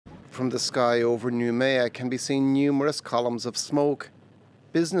from the sky over Noumea can be seen numerous columns of smoke,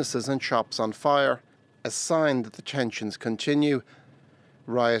 businesses and shops on fire, a sign that the tensions continue.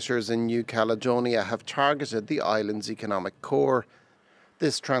 Rioters in New Caledonia have targeted the island's economic core.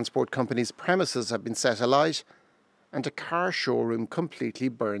 This transport company's premises have been set alight and a car showroom completely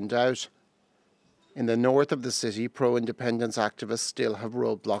burned out. In the north of the city, pro-independence activists still have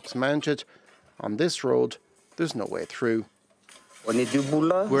roadblocks mounted. On this road, there's no way through.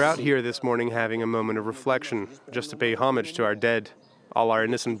 We're out here this morning having a moment of reflection, just to pay homage to our dead, all our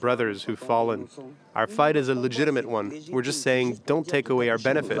innocent brothers who've fallen. Our fight is a legitimate one. We're just saying, don't take away our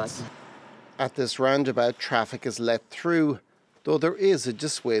benefits. At this roundabout, traffic is let through, though there is a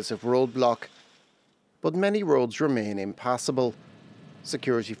dissuasive roadblock. But many roads remain impassable.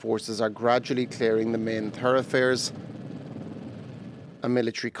 Security forces are gradually clearing the main thoroughfares. A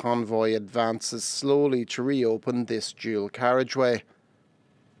military convoy advances slowly to reopen this dual carriageway.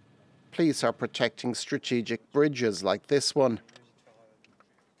 Police are protecting strategic bridges like this one.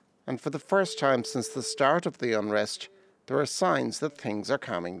 And for the first time since the start of the unrest, there are signs that things are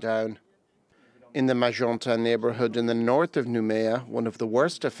calming down. In the Magenta neighbourhood in the north of Noumea, one of the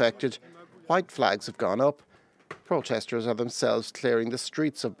worst affected, white flags have gone up. Protesters are themselves clearing the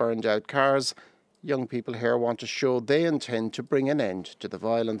streets of burned-out cars. Young people here want to show they intend to bring an end to the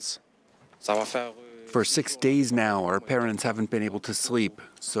violence. For 6 days now, our parents haven't been able to sleep,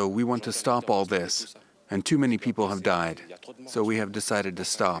 so we want to stop all this. And too many people have died, so we have decided to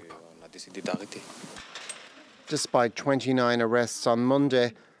stop. Despite 29 arrests on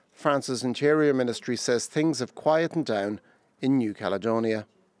Monday, France's Interior Ministry says things have quietened down in New Caledonia.